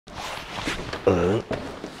Hey,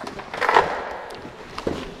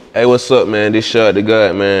 what's up, man? This Shad Da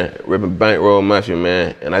God, man. Ripping Bankroll Mafia,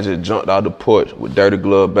 man. And I just jumped out the porch with Dirty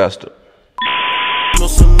Glove Bastard. I'm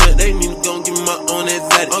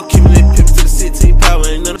keeping it pimp to the 16 power.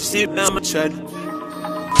 Ain't none of shit down my chat.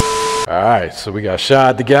 All right, so we got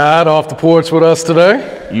Shad Da God off the porch with us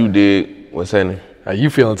today. You dig? What's happening? How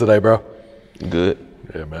you feeling today, bro? Good.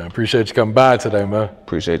 Yeah, man. Appreciate you coming by today, man.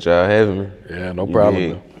 Appreciate y'all having me. Yeah, no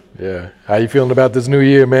problem. Man. Yeah. How you feeling about this new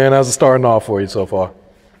year, man? How's it starting off for you so far?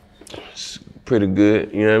 It's pretty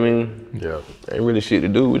good, you know what I mean? Yeah. Ain't really shit to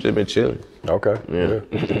do, we just been chilling. Okay. Yeah.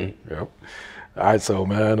 Yeah. All right, so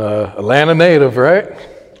man, Atlanta native, right?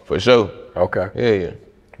 For sure. Okay. Yeah.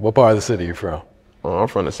 What part of the city you from? I'm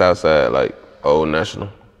from the Southside, like Old National.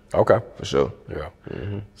 Okay. For sure. Yeah.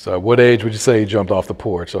 So at what age would you say you jumped off the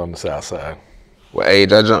porch on the Southside? What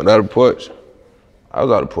age I jumped out of the porch? I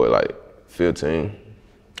was out of the porch like 15.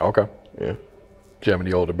 Okay. Yeah. Do you have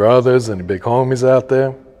any older brothers, any big homies out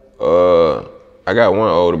there? I got one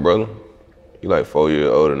older brother. He like 4 years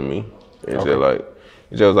older than me. And Okay.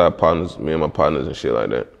 just was our partners, me and my partners and shit like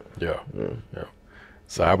that. Yeah.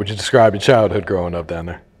 So how would you describe your childhood growing up down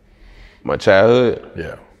there? My childhood?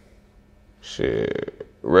 Yeah. Shit,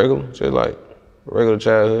 regular, just like regular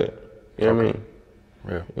childhood. You know what I mean?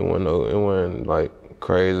 Yeah. It wasn't like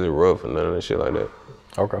crazy, rough, or none of that shit like that.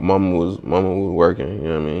 Okay. Mama was working, you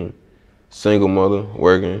know what I mean? Single mother,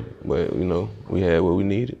 working, but you know, we had what we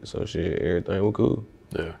needed, so shit, everything was cool.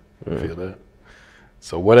 Yeah, I feel that.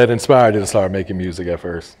 So what had inspired you to start making music at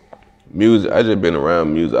first? Music, I just been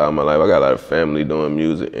around music all my life. I got a lot of family doing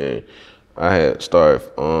music, and I had started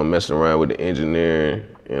messing around with the engineering,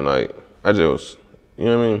 and like, I just, you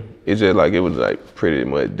know what I mean? It just like, it was like pretty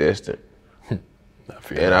much destined.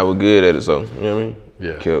 And I was good at it, so, you know what I mean?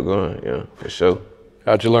 Yeah. Kept going, yeah, for sure.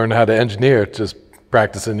 How'd you learn how to engineer? Just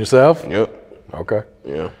practicing yourself? Yep. Okay.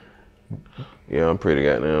 Yeah. Yeah, I'm pretty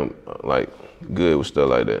goddamn, like, good with stuff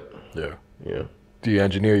like that. Yeah. Yeah. Do you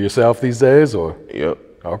engineer yourself these days, or? Yep.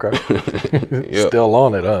 Okay. Yep. Still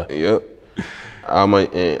on it, huh? Yep.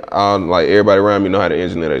 Like, everybody around me know how to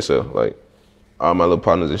engineer themselves. Like, all my little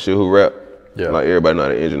partners and shit who rap, like, everybody know how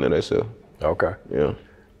to engineer themselves. Okay. Yeah.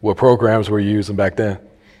 What programs were you using back then?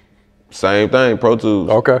 Same thing, Pro Tools.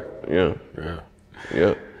 Okay. Yeah. Yeah.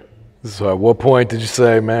 Yep. So at what point did you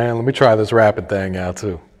say, man, let me try this rapping thing out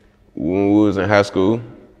too? When we was in high school,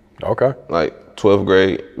 Okay. like 12th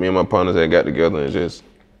grade, me and my partners had got together and just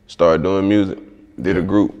started doing music. Did a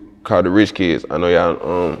group called the Rich Kidz. I know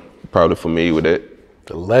y'all probably familiar with that.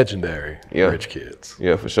 The legendary Rich Kidz.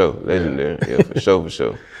 Yeah, for sure. Legendary. Yeah, for sure, for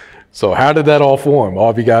sure. So how did that all form?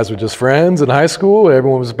 All of you guys were just friends in high school?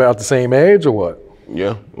 Everyone was about the same age, or what?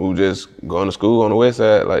 Yeah, we were just going to school on the west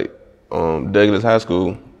side, like Douglas High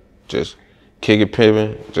School, just kicking,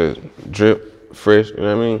 pimping, just drip, fresh, you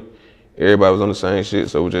know what I mean? Everybody was on the same shit,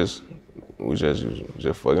 so we just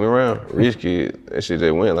fucking around. Rich Kidz, that shit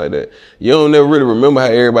just went like that. You don't never really remember how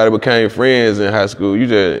everybody became friends in high school. You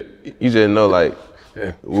just know, like,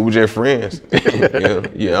 we were just friends.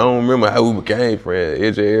 Yeah, I don't remember how we became friends.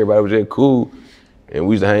 It's just everybody was just cool, and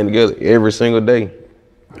we used to hang together every single day.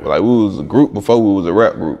 Like, we was a group before we was a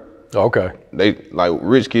rap group. Okay. Like,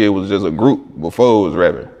 Rich Kidz was just a group before it was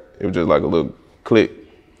rapping. It was just like a little clique.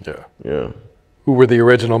 Yeah. Yeah. Who were the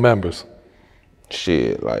original members?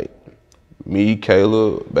 Shit, like me,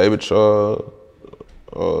 Caleb, Baby Charles,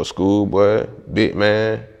 Schoolboy, Big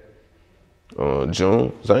Man,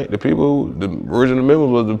 June. The original members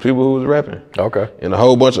was the people who was rapping. Okay. And a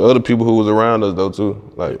whole bunch of other people who was around us though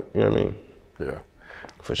too. Like, you know what I mean? Yeah.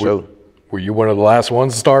 For sure. Were you one of the last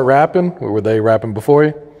ones to start rapping, or were they rapping before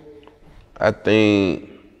you? I think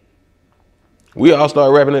we all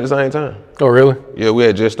started rapping at the same time. Oh, really? Yeah, we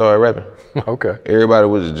had just started rapping. Okay. Everybody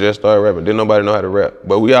was just started rapping. Didn't nobody know how to rap.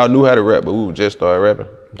 But we all knew how to rap, but we just started rapping.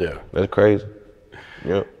 Yeah. That's crazy.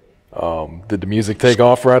 Yep. Did the music take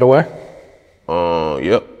off right away?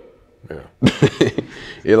 Yep. Yeah.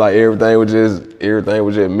 It like everything was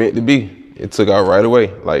just meant to be. It took off right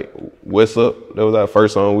away. Like, What's Up, that was our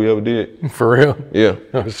first song we ever did. For real? Yeah.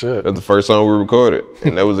 Oh, shit. That's the first song we recorded,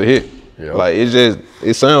 and that was a hit. Yep. Like,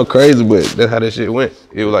 it sounds crazy, but that's how that shit went.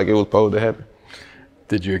 It was like it was supposed to happen.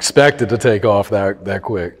 Did you expect it to take off that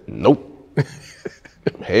quick? Nope.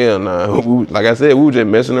 Hell nah. Like I said, we were just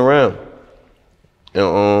messing around.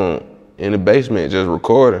 And in the basement, just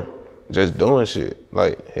recording, just doing shit.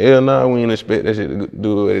 Like, hell nah, we didn't expect that shit to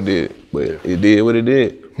do what it did. But it did what it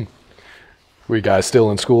did. Were you guys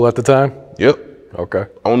still in school at the time? Yep. Okay.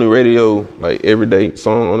 On the radio, like every day,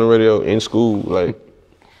 song on the radio, in school, like,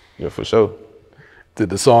 yeah, for sure. Did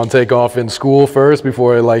the song take off in school first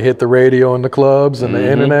before it like hit the radio and the clubs and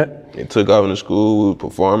the internet? It took off in the school. We were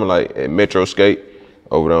performing like at Metro Skate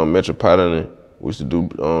over there on Metropolitan. We used to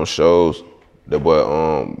do shows. That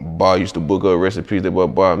boy Bar used to book up. Rest in peace, that boy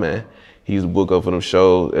Bar, man. He used to book up for them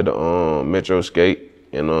shows at the Metro Skate,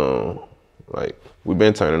 and like we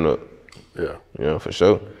been turning up. Yeah. Yeah, for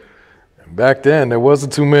sure. Back then, there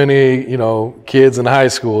wasn't too many, you know, kids in high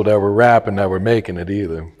school that were rapping that were making it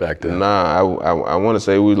either back then. Nah, I want to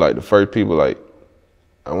say we like the first people, like,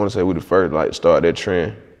 I want to say we the first, like, start that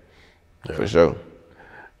trend, for sure.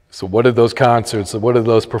 So what did those concerts, what did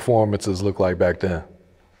those performances look like back then?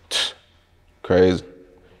 Crazy.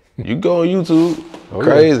 You go on YouTube,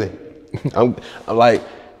 crazy. Yeah.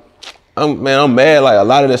 I'm mad, like, a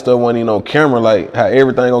lot of that stuff wasn't even on camera, like, how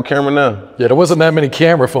everything on camera now. Yeah, there wasn't that many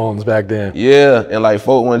camera phones back then. Yeah, and like,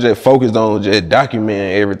 folk weren't just focused on just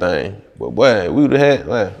documenting everything. But boy, we would've had,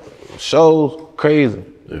 like, shows, crazy.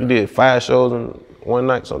 Yeah. We did 5 shows in one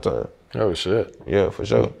night sometimes. Oh, shit. Yeah, for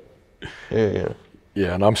sure. Yeah.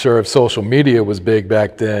 Yeah, and I'm sure if social media was big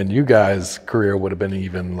back then, you guys' career would have been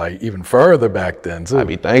even further back then, too. I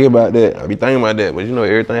be thinking about that. But you know,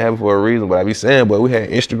 everything happened for a reason. But I be saying, boy, we had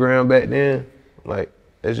Instagram back then. Like,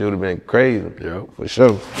 that shit would have been crazy. Yeah. For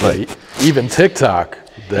sure. Like, even TikTok.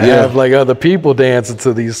 They have, like, other people dancing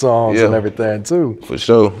to these songs and everything, too. For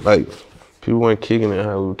sure. Like, people weren't kicking it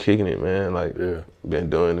how we were kicking it, man. Like, been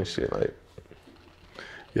doing this shit, like.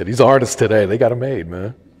 Yeah, these artists today, they got it made,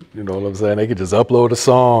 man. You know what I'm saying? They could just upload a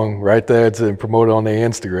song right there and promote it on their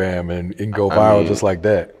Instagram and it can go viral just like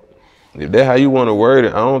that. If that's how you want to word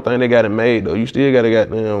it, I don't think they got it made, though. You still got to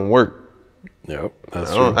goddamn work. Yep,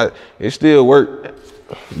 that's true. It still work.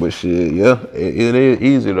 But shit, yeah, it is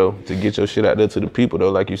easy, though, to get your shit out there to the people,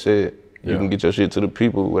 though, like you said. You can get your shit to the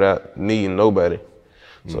people without needing nobody.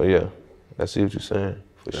 So, yeah, I see what you're saying.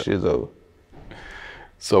 For shizzo.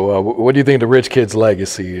 So what do you think the Rich Kidz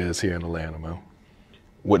legacy is here in Atlanta, man?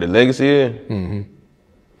 What the legacy is?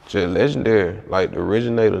 Just legendary. Like the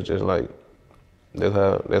originators, just like that's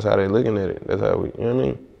how they looking at it. That's how we, you know what I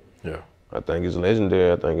mean? Yeah. I think it's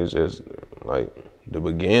legendary. I think it's just like the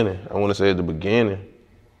beginning. I want to say it's the beginning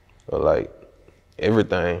of like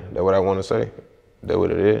everything. That's what I want to say. That's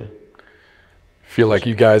what it is. Feel like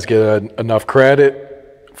you guys get enough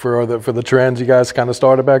credit for the trends you guys kind of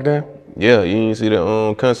started back then? Yeah, you didn't see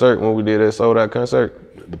the concert when we did that sold out concert.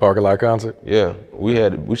 The parking lot concert? Yeah, we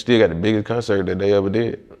still got the biggest concert that they ever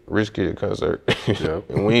did, Rich Kidz concert. Yep.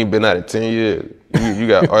 And we ain't been out of 10 years. You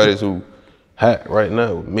got artists who hot right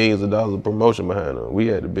now with millions of dollars of promotion behind them. We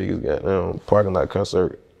had the biggest goddamn parking lot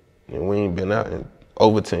concert, and we ain't been out in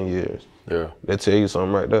over 10 years. Yeah, that tell you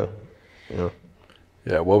something right there. Yeah.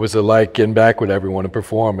 Yeah, what was it like getting back with everyone and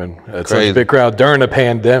performing at such a big crowd during a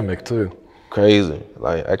pandemic too? Crazy,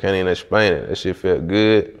 like I can't even explain it. That shit felt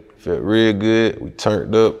good. Felt real good. We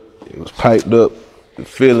turned up. It was piped up. The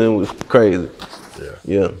feeling was crazy. Yeah.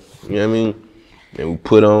 Yeah. You know what I mean? And we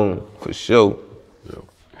put on for sure. Yeah.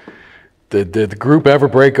 Did the group ever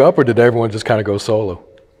break up or did everyone just kind of go solo?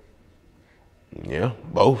 Yeah,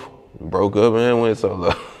 both. Broke up and went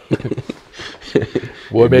solo.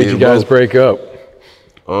 What made you guys break up?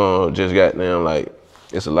 Just goddamn, like,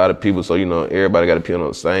 it's a lot of people, so you know, everybody got to be on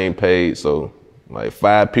the same page. So like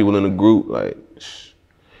 5 people in the group, like,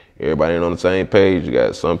 everybody ain't on the same page. You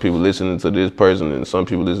got some people listening to this person and some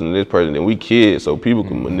people listening to this person. And we kids, so people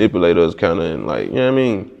can manipulate us kind of and like, you know what I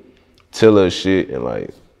mean? Tell us shit and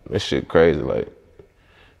like, that shit crazy. Like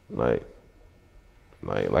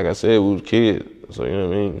I said, we was kids. So, you know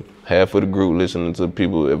what I mean? Half of the group listening to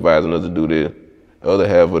people advising us to do this. The other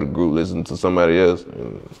half of the group listening to somebody else.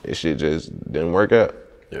 And that shit just didn't work out.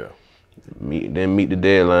 Yeah. Didn't meet the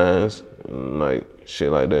deadlines and like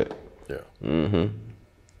shit like that. Yeah.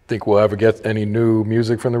 Think we'll ever get any new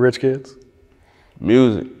music from the Rich Kidz?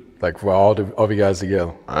 Music? Like for all of you guys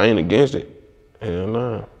together? I ain't against it. Hell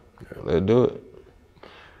nah. Yeah. Let's do it.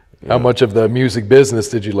 How much of the music business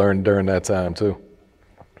did you learn during that time too?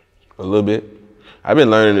 A little bit. I've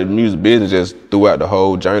been learning the music business just throughout the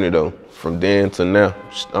whole journey though. From then to now.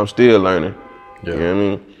 I'm still learning. Yeah. You know what I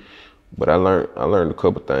mean? But I learned a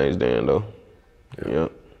couple things then though. Yeah,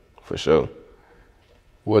 for sure.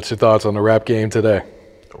 What's your thoughts on the rap game today?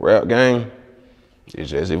 Rap game,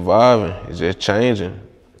 it's just evolving. It's just changing.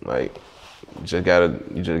 Like, you just gotta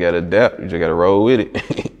adapt. You just gotta roll with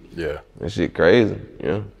it. Yeah. That shit crazy,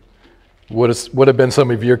 yeah. What have been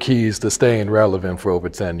some of your keys to staying relevant for over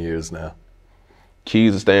 10 years now?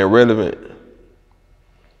 Keys to staying relevant?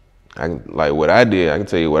 Like what I did, I can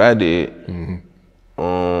tell you what I did.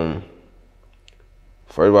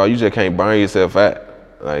 First of all, you just can't burn yourself out.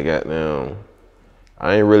 Like, goddamn,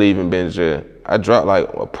 I ain't really even been just, I drop like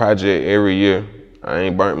a project every year. I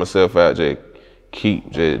ain't burnt myself out, just keep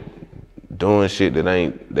just doing shit that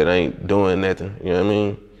ain't doing nothing, you know what I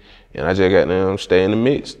mean? And I just got them stay in the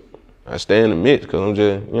mix. I stay in the mix because I'm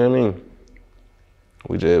just, you know what I mean?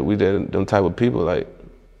 We just them type of people, like,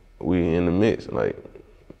 we in the mix, like,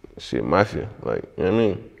 shit, mafia, like, you know what I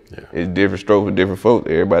mean? Yeah. It's different strokes for different folks.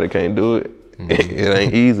 Everybody can't do it. Mm-hmm. It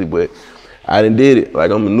ain't easy, but I done did it.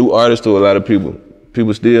 Like, I'm a new artist to a lot of people.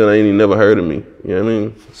 People still ain't even never heard of me, you know what I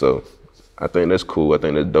mean? So I think that's cool. I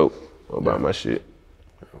think that's dope about my shit.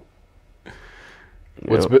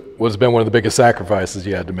 What's been one of the biggest sacrifices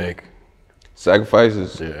you had to make?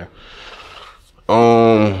 Sacrifices? Yeah.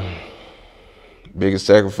 Biggest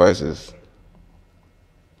sacrifices.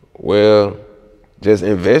 Well, just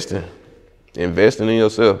investing in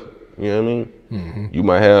yourself. You know what I mean? Mm-hmm.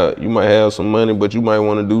 You might have some money, but you might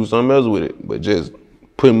want to do something else with it. But just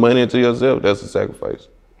putting money into yourself, that's a sacrifice.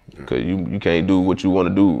 Because you can't do what you want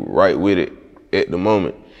to do right with it at the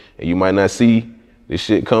moment. And you might not see this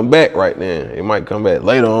shit come back right then. It might come back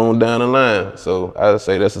later on down the line. So I would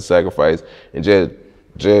say that's a sacrifice. And just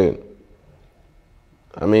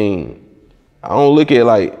I mean, I don't look at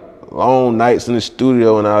like long nights in the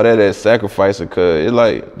studio and all that as sacrificing, cause it's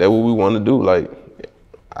like that's what we want to do. Like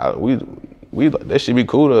we that should be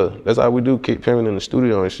cool to us. That's how we do, keep pimping in the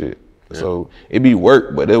studio and shit. Yeah. So it be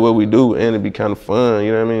work, but that's what we do, and it be kind of fun.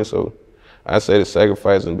 You know what I mean? So I say the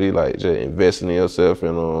sacrifice and be like just investing in yourself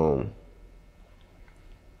and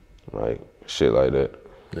like shit like that.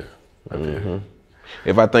 Yeah. Mm-hmm.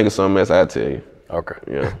 If I think of something else, I'll tell you. Okay.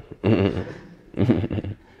 Yeah.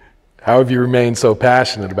 How have you remained so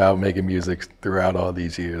passionate about making music throughout all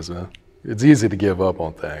these years, man? It's easy to give up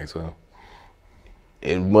on things, man.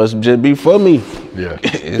 It must just be for me. Yeah.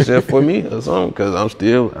 It's just for me or something, because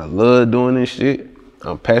I love doing this shit.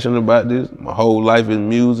 I'm passionate about this. My whole life is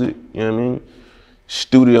music, you know what I mean?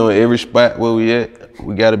 Studio in every spot where we at,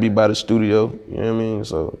 we gotta be by the studio, you know what I mean?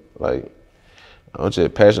 So, like, I'm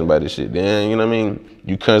just passionate about this shit. Then, you know what I mean?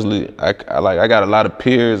 You constantly, I got a lot of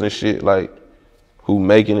peers and shit, like, who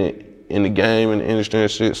making it in the game and the industry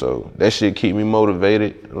and shit, so that shit keep me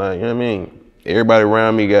motivated. Like, you know what I mean? Everybody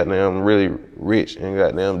around me goddamn really rich and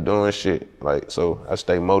goddamn doing shit. Like, so I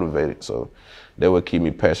stay motivated. So that would keep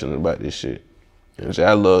me passionate about this shit. And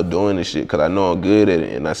I love doing this shit because I know I'm good at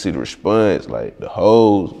it and I see the response, like the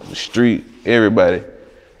hoes, the street, everybody.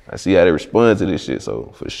 I see how they respond to this shit.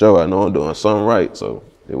 So for sure, I know I'm doing something right. So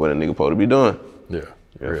it's what a nigga supposed to be doing. Yeah,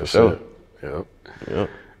 for sure. Yep.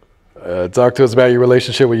 Yep. Talk to us about your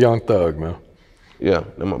relationship with Young Thug, man. Yeah,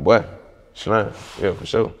 that's my boy. Shlime. Yeah, for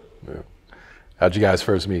sure. Yeah. How'd you guys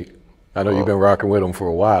first meet? I know you've been rocking with him for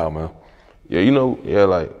a while, man. Yeah, you know,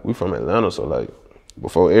 like we from Atlanta, so like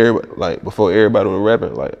before everybody was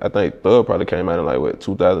rapping, like I think Thug probably came out in like what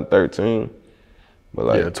 2013. But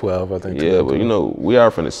like 12, I think. Yeah, but you know, we are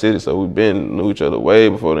from the city, so we knew each other way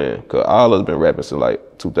before then. Cause all of us been rapping since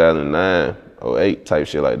like 2009 or 8 type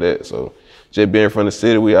shit like that. So just being from the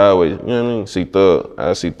city, we always, you know what I mean, see Thug.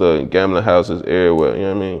 I see Thug in gambling houses everywhere, you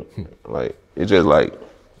know what I mean? Like, it's just like,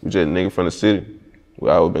 we just nigga from the city. We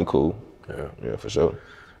always been cool. Yeah, for sure.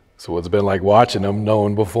 So what's it been like watching him,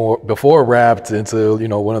 knowing before rapped into, you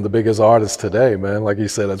know, one of the biggest artists today, man? Like you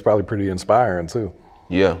said, that's probably pretty inspiring too.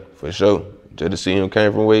 Yeah, for sure. Just to see him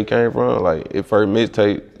came from where he came from. Like, his first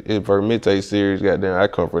mixtape series, goddamn, I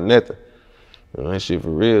come from nothing. You know, that shit for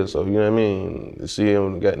real, so you know what I mean? To see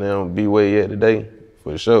him goddamn be where he at today,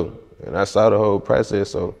 for sure. And I saw the whole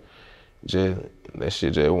process, so that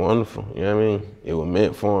shit just wonderful, you know what I mean? It was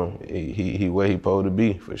meant for him. He where he supposed to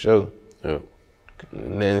be, for sure. Yeah.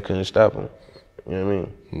 Nothing couldn't stop him, you know what I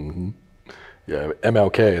mean? Mm-hmm. Yeah,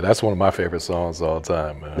 MLK, that's one of my favorite songs of all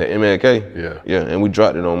time, man. The MLK? Yeah. Yeah, and we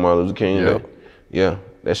dropped it on Martin Luther King Day. Yeah,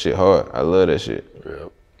 that shit hard. I love that shit. Yeah.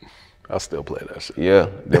 I still play that shit. Yeah,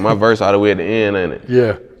 then my verse all the way at the end, ain't it?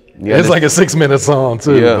 Yeah. It's like a 6-minute song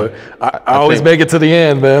too. Yeah. But I always make it to the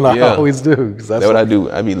end, man. I always do. That's what I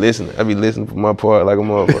do. I be listening for my part like a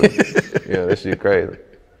motherfucker. Yeah, that shit crazy.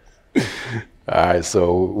 All right,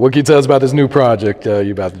 so what can you tell us about this new project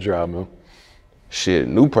you about to drop, man? Shit,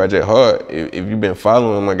 new project hard. If you've been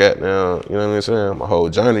following my goddamn, you know what I'm saying, my whole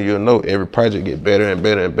journey, you'll know every project get better and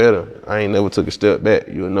better and better. I ain't never took a step back.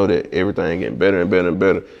 You'll know that everything getting better and better and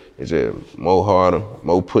better. It's just more harder,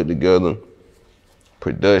 more put together,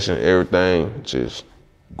 production, everything, just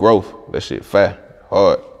growth. That shit fat,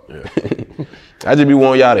 hard. Yeah. I just be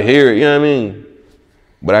wanting y'all to hear it, you know what I mean?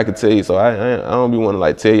 But I can tell you, so I don't be wanting to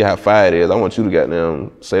like tell you how fire it is. I want you to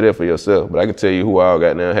goddamn say that for yourself. But I can tell you who all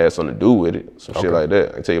goddamn had something to do with it, some shit like that.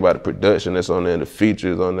 I can tell you about the production that's on there, the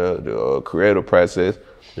features on there, the creative process.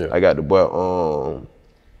 Yeah. I got the boy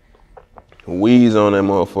Weez on that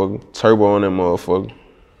motherfucker, Turbo on that motherfucker,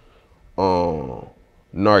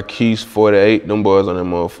 Narquise 48, them boys on that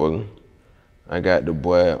motherfucker. I got the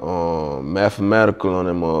boy Mathematical on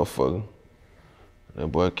that motherfucker. That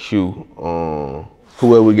boy Q.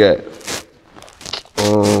 Who else we got?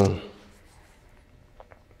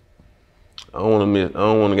 I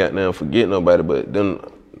don't wanna goddamn forget nobody, but then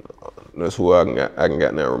that's who I can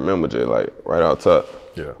goddamn remember just like right out top.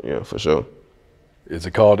 Yeah. Yeah, for sure. Is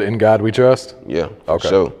it called In God We Trust? Yeah, for Okay.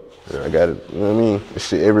 sure. Yeah. I got it, you know what I mean? This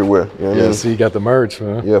shit everywhere, you know what I mean? So you got the merch,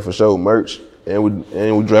 man. Yeah, for sure, merch. And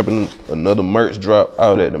we dropping another merch drop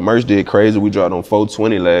out there. The merch did crazy. We dropped on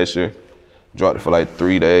 420 last year. Dropped it for like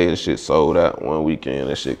 3 days. Shit sold out one weekend.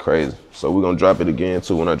 That shit crazy. So we're gonna drop it again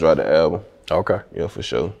too when I drop the album. Okay. Yeah, for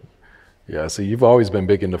sure. Yeah, see, you've always been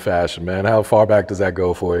big into fashion, man. How far back does that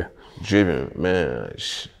go for you? Driven, man.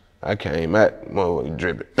 I came out motherfucking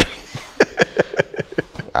driven.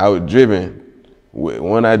 I was driven.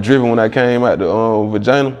 When I came out the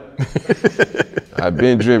vagina, I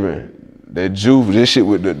been driven. That juice, this shit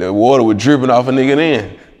with the water was dripping off a nigga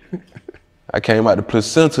then. I came out the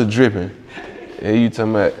placenta dripping. Yeah, you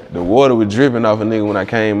talking about the water was dripping off a nigga when I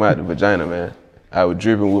came out the vagina, man. I was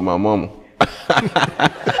dripping with my mama.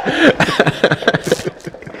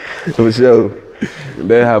 For sure.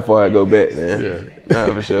 That's how far I go back, man. Yeah.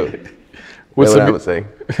 Nah, for sure. What's That's what I would say.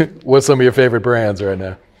 What's some of your favorite brands right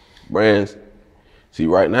now? Brands. See,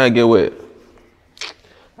 right now, get what?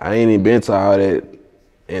 I ain't even been into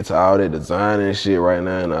all that design and shit right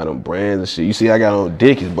now and all them brands and shit. You see, I got on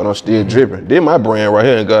Dickies, but I'm still dripping. Then my brand right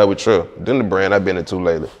here in God with Trust. Then the brand I've been into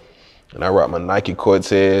lately. And I rock my Nike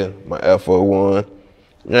Cortez, my Air Force One.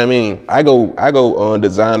 You know what I mean? I go on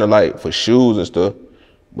designer like for shoes and stuff.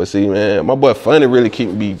 But see, man, my boy Funny really keep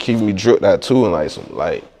me dripped out too and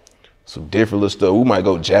like some different little stuff. We might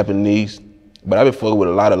go Japanese. But I been fucking with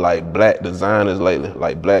a lot of like black designers lately,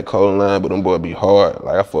 like Black Coal Line, but them boy be hard.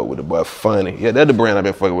 Like I fuck with the boy Funny. Yeah, that's the brand I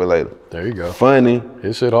been fucking with lately. There you go. Funny.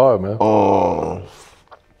 His shit hard, man.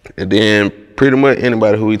 And then pretty much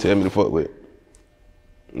anybody who he tell me to fuck with.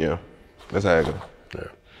 Yeah, that's how I go.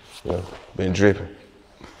 Yeah, been dripping.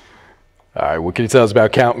 All right, what can you tell us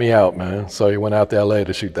about Count Me Out, man? So you went out to LA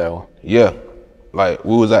to shoot that one. Yeah, like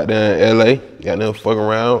we was out there in LA, got them fucking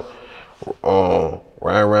around.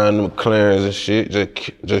 Riding around them McLarens and shit,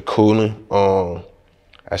 just cooling.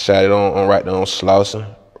 I shot it on right there on Slauson,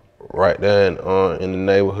 right there in the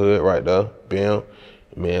neighborhood, right there, bam.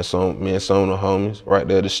 Me and some of the homies, right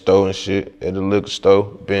there at the store and shit, at the liquor store,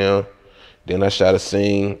 bam. Then I shot a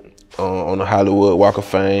scene on the Hollywood Walk of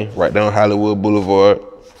Fame, right there on Hollywood Boulevard.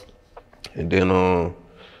 And then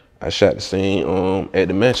I shot the scene at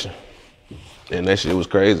the mansion. And that shit was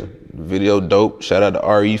crazy. The video dope. Shout out to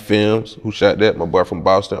RE Films, who shot that. My boy from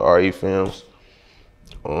Boston, RE Films.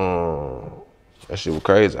 That shit was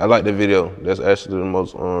crazy. I like the video. That's actually the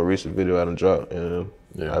most recent video I done dropped. And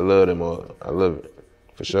Yeah. I love them all. I love it,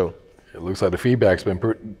 for sure. It looks like the feedback's been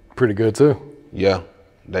pretty good too. Yeah,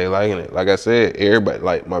 they liking it. Like I said, everybody,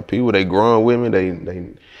 like my people, they growing with me.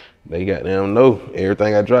 They goddamn know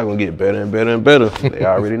everything I drop gonna get better and better and better. They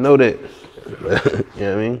already know that. You know what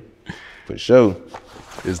I mean? For sure.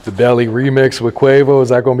 Is the Belly remix with Quavo, is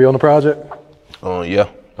that gonna be on the project? Yeah.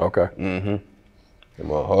 Okay. Them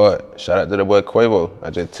all hard. Shout out to that boy Quavo. I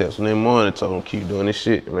just texted him in the morning, told him keep doing this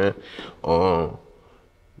shit, man.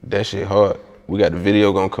 That shit hard. We got the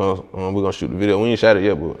video gonna come. We're gonna shoot the video. We ain't shot it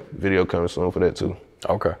yet, but video coming soon for that too.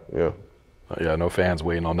 Okay. Yeah. Yeah, I know fans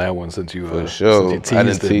waiting on that one since you For sure. since you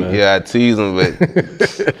teased it, man. Yeah, I teased him, but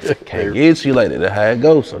can't get you like that. That's how it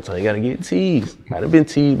goes. Sometimes you gotta get teased. I done been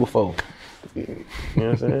teased before. You know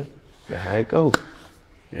what I'm saying? That's how it goes.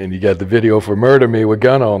 And you got the video for Murder Me with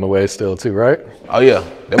Gunna on the way still too, right? Oh yeah,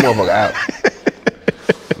 that motherfucker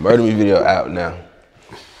out. Murder Me video out now.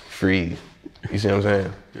 Free. You see what I'm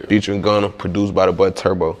saying? Yeah. Featuring Gunna, produced by the boy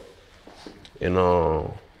Turbo. And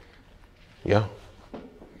yeah.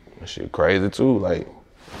 That shit crazy too. Like,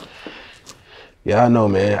 yeah, I know,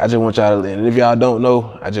 man. I just want y'all to, and if y'all don't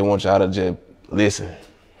know, I just want y'all to just listen.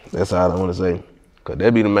 That's all I want to say. Cause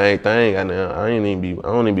that be the main thing. I don't even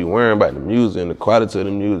be worrying about the music and the quality of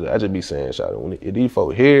the music. I just be saying, y'all, if these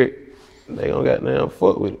folks hear it, they gonna goddamn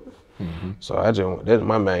fuck with it. So that's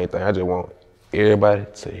my main thing. I just want everybody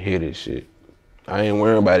to hear this shit. I ain't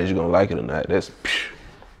worrying about if you're gonna like it or not. I just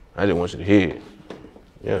want you to hear it.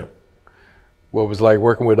 Yeah. What was it like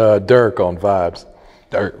working with Durk on Vibes?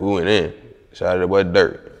 Durk, we went in. Shout out to that boy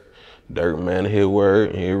Durk. Durk, man, he a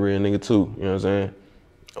word, he a real nigga too, you know what I'm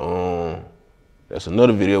saying? That's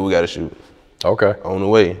another video we gotta shoot. Okay. On the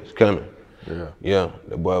way, it's coming. Yeah,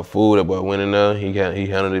 that boy Fool, that boy went in there. He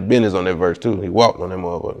handled his business on that verse too. He walked on that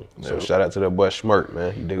motherfucker. So shout out to that boy Schmirk,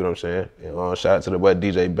 man. You dig what I'm saying? And shout out to the boy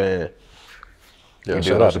DJ Band. Yeah,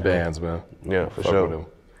 shout out to bands, man. Yeah, for sure.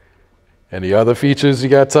 Any other features you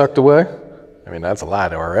got tucked away? I mean, that's a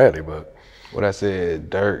lot already, but. What I said,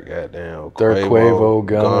 Durk, goddamn. Durk, Quavo,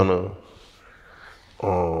 Gunna.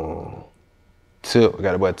 Tip, I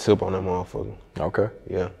got a boy Tip on that motherfucker. Okay.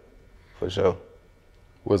 Yeah, for sure.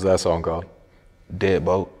 What's that song called?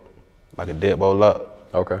 Deadbolt, like a deadbolt lock.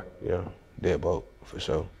 Okay. Yeah, Deadbolt, for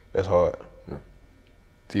sure. That's hard. Yeah.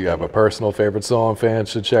 Do you have a personal favorite song fans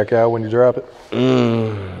should check out when you drop it?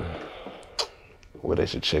 What they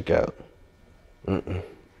should check out?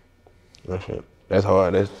 That's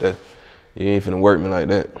hard. That's you ain't finna work me like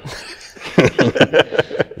that.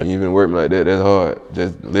 You ain't finna work me like that. That's hard.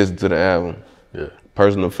 Just listen to the album. Yeah.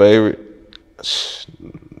 Personal favorite,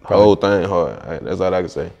 whole thing hard. That's all I can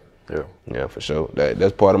say. Yeah. Yeah, for sure.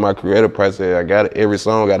 That's part of my creative process. Every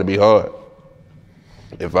song got to be hard.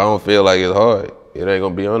 If I don't feel like it's hard, it ain't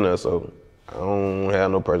gonna be on there. So I don't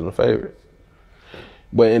have no personal favorite.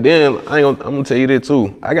 And then I'm gonna tell you this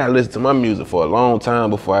too. I gotta listen to my music for a long time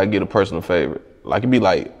before I get a personal favorite. Like it be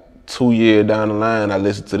like 2 years down the line, I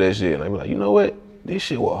listen to that shit and I be like, you know what? This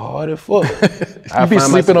shit was hard as fuck. You be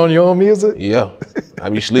sleeping on your own music? Yeah, I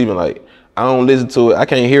be sleeping like. I don't listen to it. I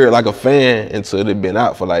can't hear it like a fan until it been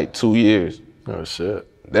out for like 2 years. Oh shit.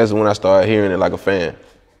 That's when I started hearing it like a fan.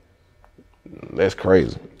 That's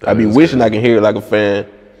crazy. I be wishing crazy. I can hear it like a fan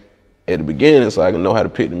at the beginning so I can know how to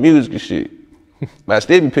pick the music and shit. But I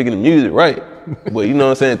still be picking the music right. But you know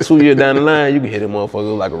what I'm saying? 2 years down the line, you can hit that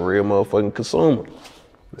motherfucker like a real motherfucking consumer.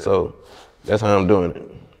 Yeah. So that's how I'm doing it.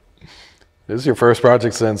 This is your first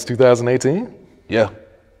project since 2018? Yeah.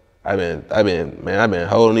 I've been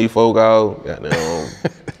holding these folk out, goddamn,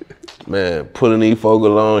 man, pulling these folk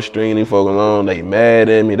along, stringing these folk along. They mad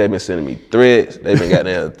at me. They been sending me threats. They been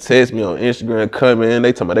goddamn text me on Instagram, coming.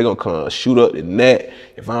 They talking about they gonna come shoot up the net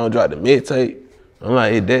if I don't drop the mixtape. I'm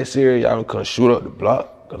like, is that serious? Y'all gonna come shoot up the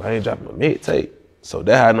block because I ain't dropping my mixtape. So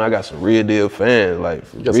that's how I know I got some real deal fans, like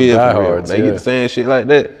real. They get to saying shit like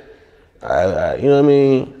that. You know what I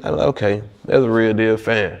mean? I'm like, okay, that's a real deal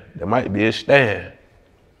fan. There might be a stand.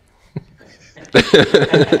 You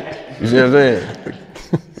see what I'm saying?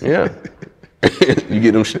 Yeah. You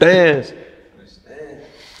get them stands.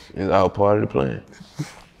 It's all part of the plan.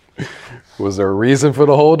 Was there a reason for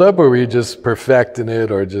the holdup, or were you just perfecting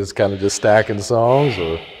it, or just kind of just stacking songs,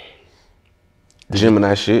 or?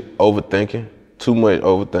 Gemini shit, overthinking, too much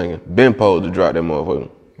overthinking. Been supposed to drop that motherfucker.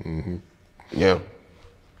 Mm-hmm. Yeah.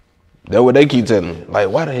 That's what they keep telling me. Like,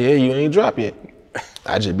 why the hell you ain't drop yet?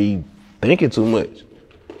 I just be thinking too much.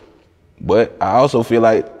 But I also feel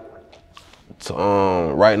like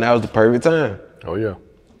right now is the perfect time. Oh yeah.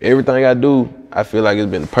 Everything I do, I feel like it's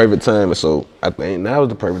been the perfect time, and so I think now is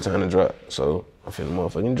the perfect time to drop. So I'm finna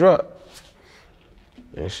motherfucking drop.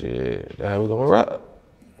 And shit, that's how we gonna rock.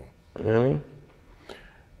 You know what I mean?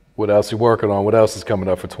 What else you working on? What else is coming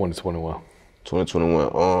up for 2021?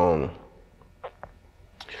 2021.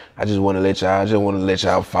 I just want to let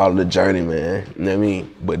y'all follow the journey, man. You know what I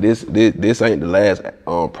mean? But this ain't the last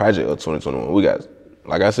project of 2021. We got,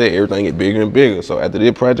 like I said, everything get bigger and bigger. So after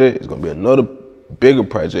this project, it's gonna be another bigger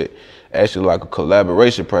project, actually like a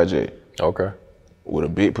collaboration project. Okay. With a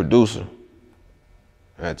big producer.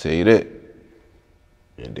 I tell you that.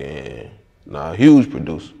 And then, a huge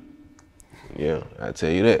producer. Yeah, I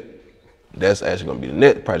tell you that. That's actually gonna be the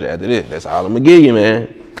next project after this. That's all I'm gonna give you,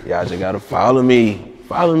 man. Y'all just gotta follow me.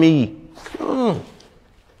 Follow me. Come on.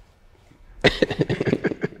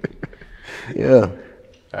 Yeah.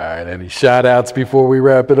 All right, any shout outs before we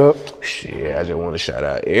wrap it up? Shit, I just want to shout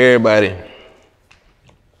out everybody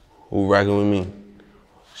who rocking with me.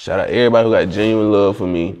 Shout out everybody who got genuine love for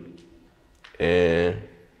me and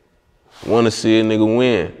want to see a nigga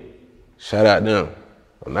win. Shout out them.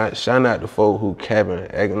 I'm not shouting out the folk who capping,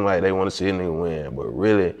 acting like they want to see a nigga win, but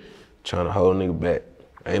really trying to hold a nigga back.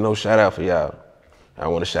 Ain't no shout out for y'all. I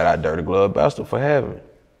want to shout out Dirty Glove Bastard for having me.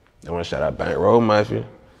 I want to shout out Bank Road Mafia.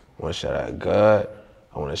 I want to shout out God.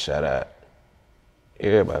 I want to shout out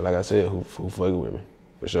everybody, like I said, who fucking with me,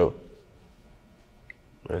 for sure.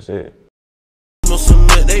 That's it.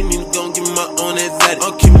 They mean gon' give me my own advantage.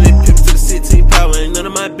 I'm keeping it pimp to the 16 power, ain't none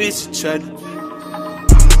of my bitches tried to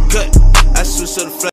cut. I switch to the flat.